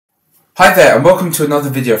Hi there and welcome to another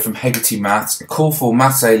video from HEGARTYMATHS, a Core 4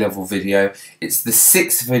 Maths A-Level video. It's the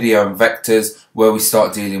 6th video on vectors where we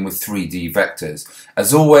start dealing with 3D vectors.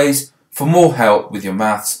 As always, for more help with your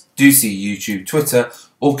maths, do see YouTube, Twitter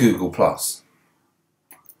or Google+.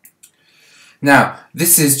 Now,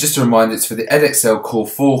 this is just a reminder, it's for the Edexcel Core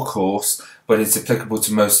 4 course, but it's applicable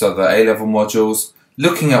to most other A-Level modules.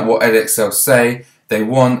 Looking at what Edexcel say,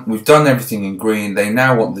 we've done everything in green, they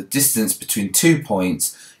now want the distance between 2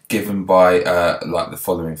 points given by like the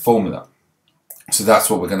following formula. So that's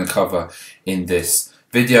what we're going to cover in this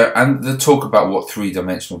video and the talk about what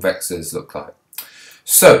three-dimensional vectors look like.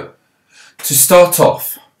 So to start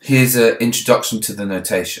off, here's an introduction to the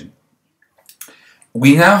notation.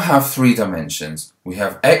 We now have 3 dimensions. We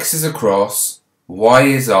have x is across, y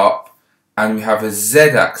is up, and we have a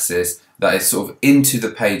z-axis that is sort of into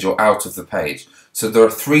the page or out of the page. So there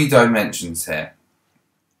are 3 dimensions here.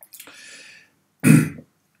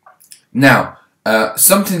 Now,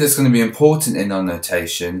 something that's going to be important in our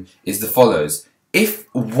notation is the follows. If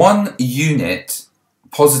one unit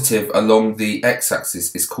positive along the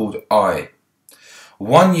x-axis is called I,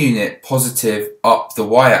 one unit positive up the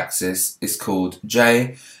y-axis is called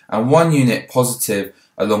j, and one unit positive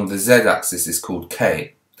along the z-axis is called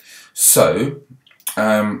k. So,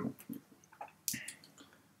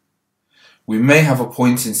 we may have a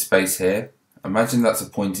point in space here. Imagine that's a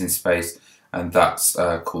point in space, and that's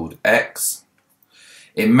called x.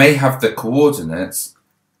 It may have the coordinates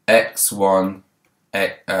x1,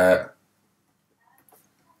 it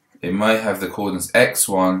may have the coordinates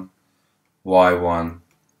x1, y1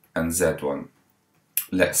 and z1,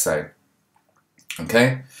 let's say.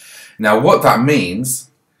 Okay, now what that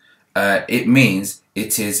means, it means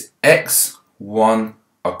it is x1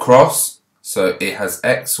 across, so it has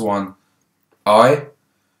x1 I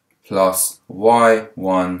plus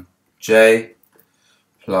y1 j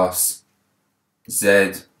plus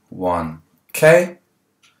z1 k.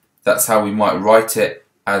 That's how we might write it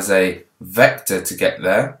as a vector to get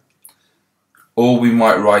there, or we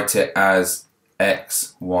might write it as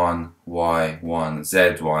x1, y1,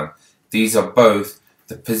 z1. These are both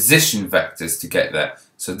the position vectors to get there.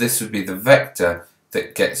 So this would be the vector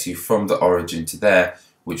that gets you from the origin to there,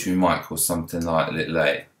 which we might call something like little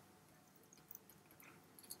a.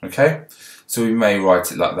 Okay, so we may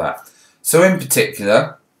write it like that. So in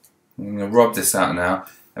particular, I'm going to rub this out now.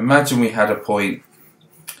 Imagine we had a point.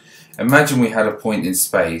 Imagine we had a point in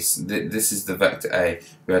space. This is the vector A.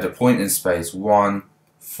 We had a point in space 1,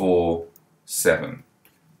 4, 7.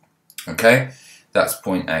 Okay, that's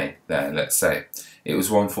point A there. Let's say it was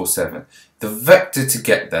 1, 4, 7. The vector to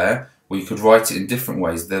get there, we could write it in different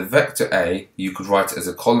ways. The vector A, you could write it as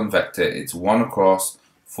a column vector. It's 1 across,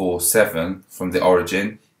 4, 7 from the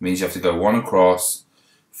origin. It means you have to go 1 across,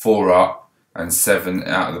 4 up and 7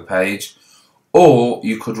 out of the page. Or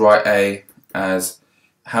you could write A as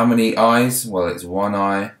how many i's? Well, it's 1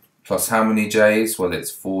 I, plus how many j's? Well,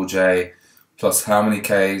 it's 4j, plus how many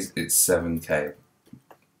k's? It's 7k,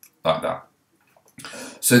 like that.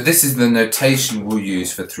 So this is the notation we'll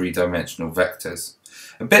use for 3-dimensional vectors.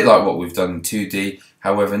 A bit like what we've done in 2D,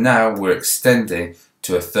 however now we're extending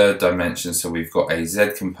to a 3rd dimension, so we've got a z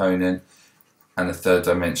component and a 3rd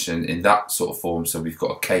dimension in that sort of form, so we've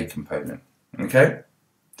got a k component. Okay?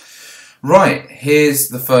 Right, here's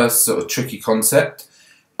the first sort of tricky concept.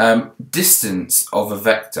 Distance of a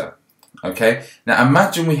vector. Okay? Now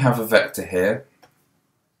imagine we have a vector here.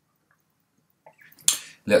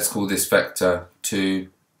 Let's call this vector 2,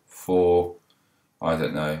 4, I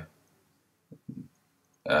don't know,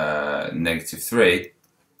 -3.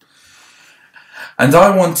 And I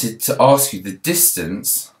wanted to ask you the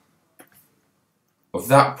distance of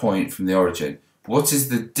that point from the origin. What is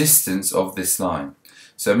the distance of this line?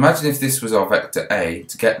 So imagine if this was our vector A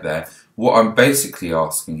to get there. What I'm basically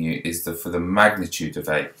asking you is for the magnitude of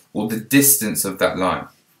A, or the distance of that line.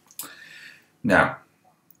 Now,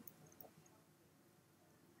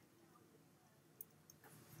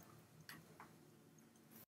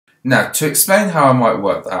 to explain how I might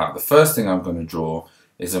work that out, the first thing I'm going to draw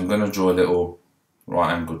is I'm going to draw a little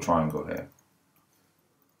right angle triangle here,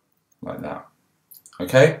 like that.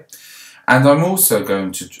 Okay, and I'm also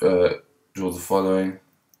going to draw the following.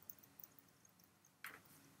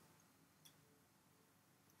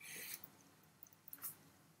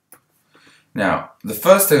 Now, the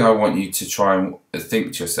first thing I want you to try and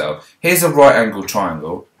think to yourself, here's a right angle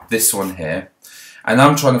triangle, this one here, and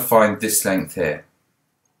I'm trying to find this length here,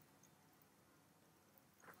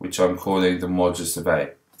 which I'm calling the modulus of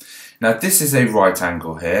A. Now, this is a right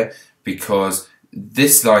angle here because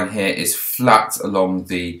this line here is flat along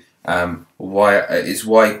the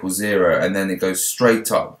y equals 0, and then it goes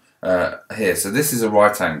straight up here. So this is a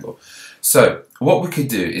right angle. So what we could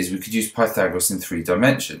do is we could use Pythagoras in 3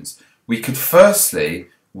 dimensions. We could firstly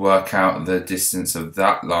work out the distance of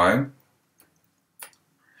that line,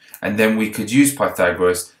 and then we could use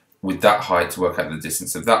Pythagoras with that height to work out the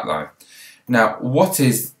distance of that line. Now,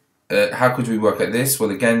 how could we work out this?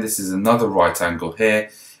 Well, again, this is another right angle here,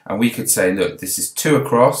 and we could say, look, this is 2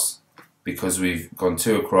 across, because we've gone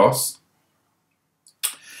 2 across,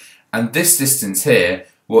 and this distance here,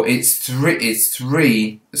 well, it's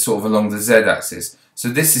three sort of along the z-axis. So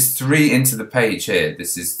this is 3 into the page here.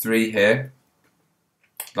 This is 3 here,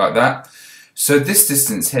 like that. So this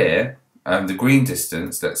distance here, the green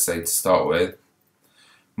distance, let's say to start with,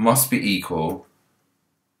 must be equal,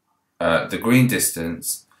 the green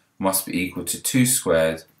distance must be equal to 2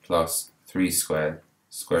 squared plus 3 squared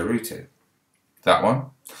square rooted. That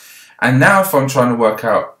one. And now if I'm trying to work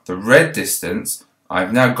out the red distance,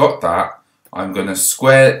 I've now got that. I'm going to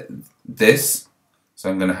square this. So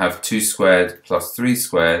I'm going to have 2 squared plus 3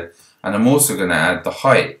 squared. And I'm also going to add the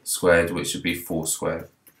height squared, which would be 4 squared.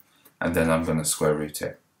 And then I'm going to square root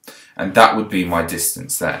it. And that would be my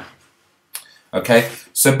distance there. Okay,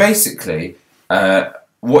 so basically,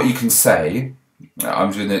 what you can say,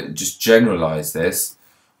 I'm going to just generalize this.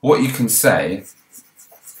 What you can say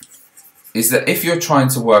is that if you're trying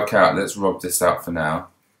to work out, let's rub this out for now.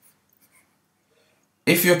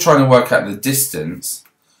 If you're trying to work out the distance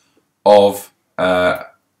of a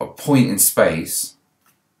point in space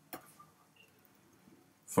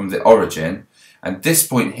from the origin, and this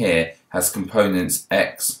point here has components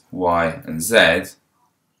x, y, and z,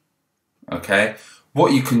 okay,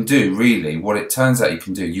 what you can do really, what it turns out you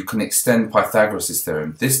can do, you can extend Pythagoras'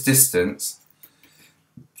 theorem. This distance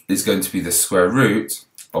is going to be the square root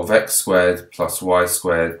of x squared plus y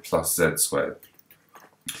squared plus z squared.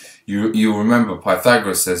 You'll remember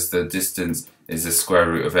Pythagoras says the distance is the square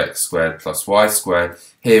root of x squared plus y squared.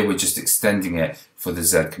 Here we're just extending it for the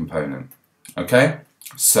z component. Okay,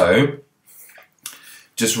 so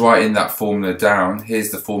just writing that formula down,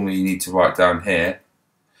 here's the formula you need to write down here.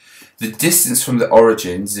 The distance from the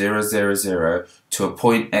origin, 0, 0, 0, to a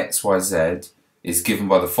point x, y, z is given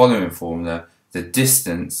by the following formula. The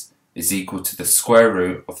distance is equal to the square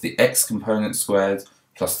root of the x component squared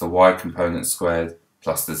plus the y component squared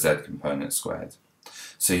plus the z component squared.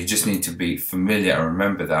 So you just need to be familiar and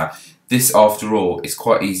remember that. This, after all, is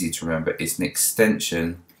quite easy to remember. It's an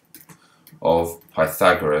extension of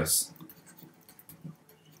Pythagoras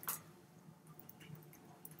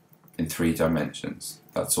in 3 dimensions.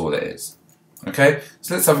 That's all it is. Okay,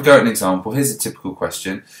 so let's have a go at an example. Here's a typical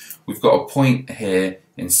question. We've got a point here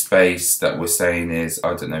in space that we're saying is,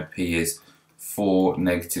 I don't know, P is 4,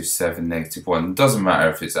 negative 7, negative 1. It doesn't matter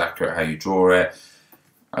if it's accurate how you draw it.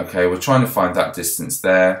 Okay, we're trying to find that distance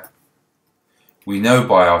there. We know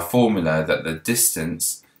by our formula that the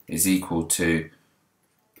distance is equal to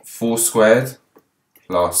 4 squared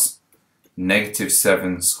plus negative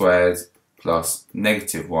 7 squared plus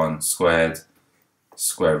negative 1 squared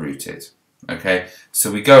square rooted. Okay, so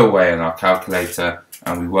we go away in our calculator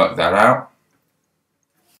and we work that out.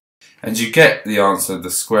 And you get the answer, the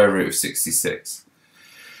square root of 66.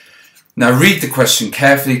 Now read the question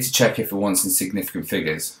carefully to check if it wants insignificant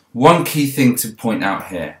figures. One key thing to point out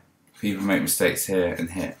here, people make mistakes here and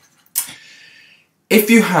here. If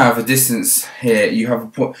you have a distance here, you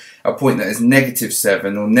have a point that is negative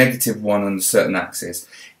 7 or negative 1 on a certain axis,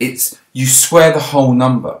 you square the whole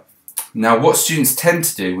number. Now what students tend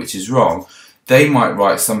to do, which is wrong, they might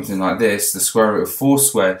write something like this, the square root of 4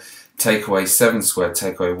 squared, take away 7 squared,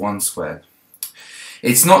 take away 1 squared.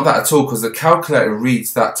 It's not that at all, because the calculator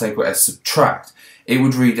reads that take away as subtract. It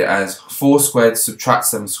would read it as 4 squared, subtract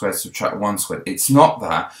 7 squared, subtract 1 squared. It's not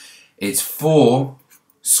that. It's 4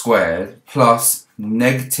 squared plus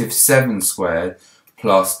negative 7 squared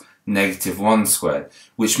plus negative 1 squared,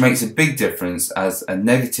 which makes a big difference as a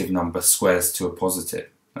negative number squares to a positive.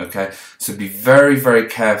 Okay, so be very, very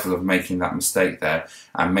careful of making that mistake there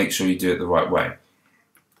and make sure you do it the right way.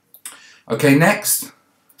 Okay, next,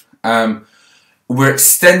 we're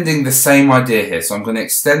extending the same idea here. So I'm going to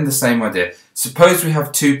extend the same idea. Suppose we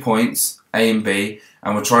have 2 points, A and B,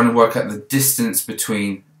 and we're trying to work out the distance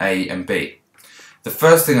between A and B. The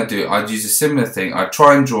first thing I do, I'd use a similar thing. I'd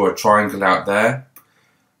try and draw a triangle out there,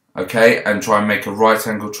 okay, and try and make a right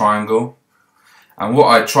angle triangle. And what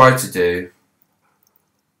I try to do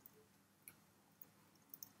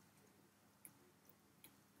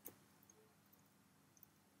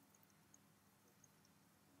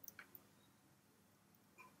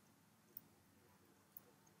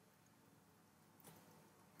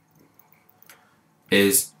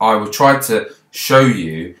is I will try to show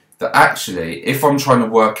you that actually, if I'm trying to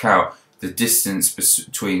work out the distance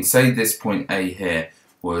between, say this point A here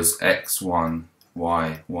was x1,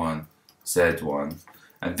 y1, z1,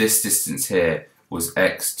 and this distance here was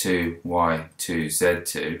x2, y2,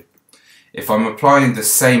 z2, if I'm applying the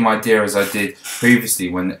same idea as I did previously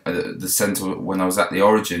when when I was at the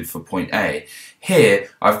origin for point A, here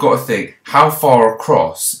I've got to think, how far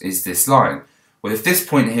across is this line? Well, if this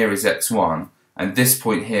point here is x1 and this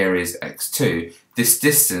point here is x2, this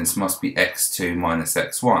distance must be x2 minus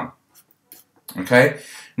x1. Okay?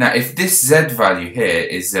 Now, if this z value here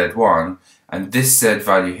is z1 and this z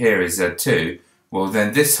value here is z2, well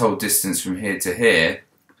then this whole distance from here to here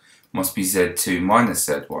must be z2 minus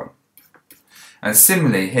z1. And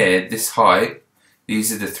similarly here, this height,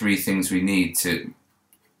 these are the three things we need to,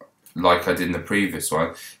 like I did in the previous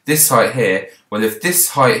one. This height here, well if this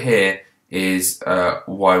height here is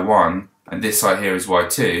y1 and this height here is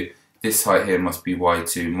y2, this height here must be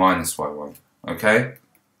y2 minus y1. Okay?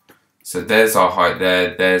 So there's our height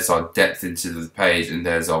there, there's our depth into the page, and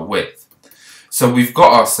there's our width. So we've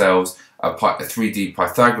got ourselves a 3D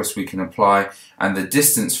Pythagoras we can apply, and the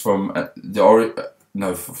distance from from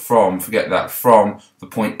the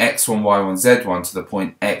point x1, y1, z1 to the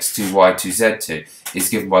point x2, y2, z2 is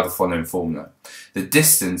given by the following formula. The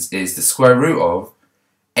distance is the square root of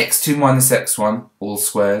x2 minus x1 all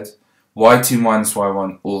squared, y2 minus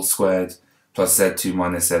y1 all squared, plus z2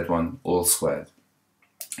 minus z1 all squared.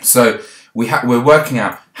 So we're working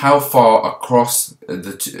out how far across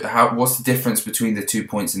what's the difference between the 2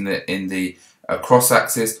 points in the cross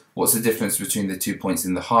axis, what's the difference between the 2 points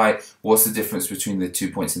in the height, what's the difference between the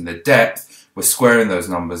 2 points in the depth. We're squaring those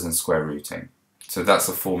numbers and square rooting. So that's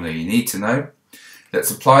the formula you need to know. Let's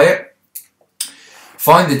apply it.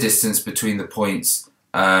 Find the distance between the points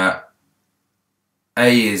A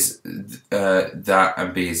is that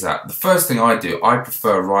and B is that. The first thing I do, I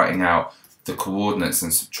prefer writing out the coordinates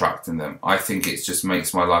and subtracting them. I think it just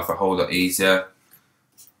makes my life a whole lot easier.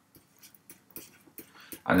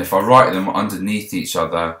 And if I write them underneath each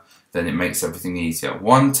other, then it makes everything easier.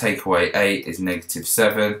 1 take away 8 is negative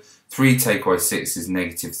 7. 3 take away 6 is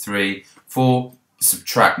negative 3. 4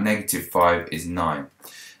 subtract negative 5 is 9.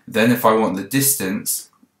 Then if I want the distance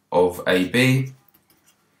of AB,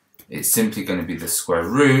 it's simply going to be the square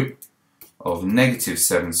root of negative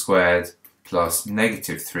 7 squared plus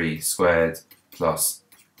negative 3 squared plus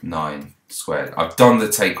 9 squared. I've done the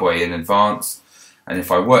takeaway in advance, and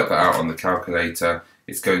if I work that out on the calculator,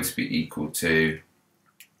 it's going to be equal to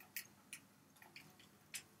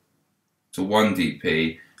 1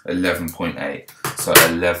 dp 11.8, so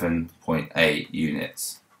 11.8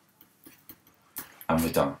 units, and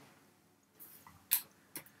we're done.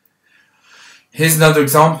 Here's another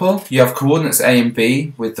example. You have coordinates A and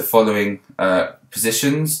B with the following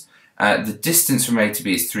positions. The distance from A to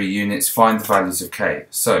B is 3 units. Find the values of K.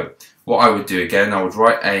 So what I would do again, I would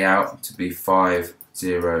write A out to be 5,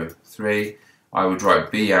 0, 3. I would write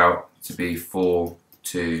B out to be 4,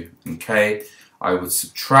 2, and K. I would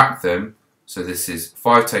subtract them. So this is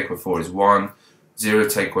 5 take away 4 is 1, 0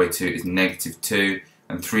 take away 2 is negative 2,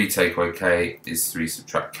 and 3 take away K is 3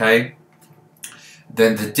 subtract K.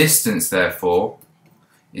 Then the distance, therefore,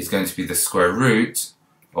 is going to be the square root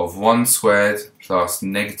of 1 squared plus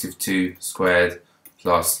negative 2 squared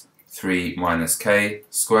plus 3 minus K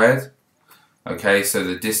squared. Okay, so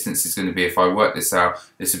the distance is going to be, if I work this out,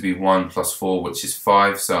 this would be 1 plus 4, which is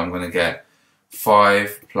 5, so I'm going to get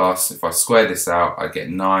 5 plus, if I square this out, I get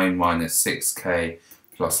 9 minus 6K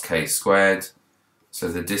plus K squared. So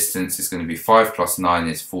the distance is going to be 5 plus 9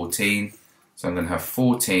 is 14, so I'm going to have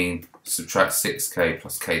 14 subtract 6K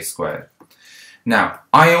plus K squared. Now,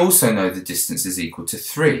 I also know the distance is equal to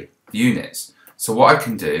 3 units. So what I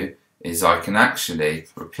can do is I can actually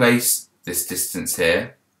replace this distance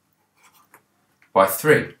here by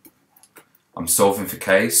 3. I'm solving for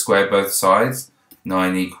K, square both sides.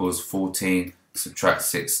 9 equals 14, subtract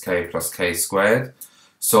 6K plus K squared.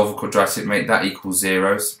 Solve a quadratic, make that equal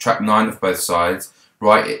 0. Subtract 9 of both sides.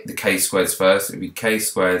 Write the K squareds first. It would be K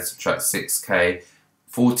squared, subtract 6K.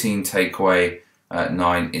 14 take away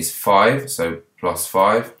 9 is 5, so plus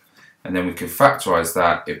 5. And then we can factorise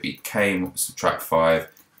that. It would be K subtract 5,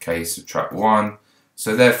 K subtract 1.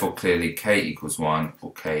 So therefore clearly K equals 1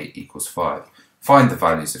 or K equals 5. Find the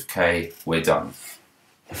values of K, we're done.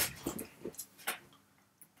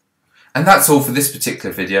 And that's all for this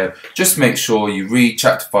particular video. Just make sure you read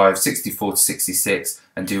chapter 5, 64 to 66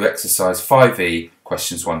 and do exercise 5e,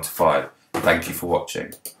 questions 1 to 5. Thank you for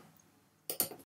watching.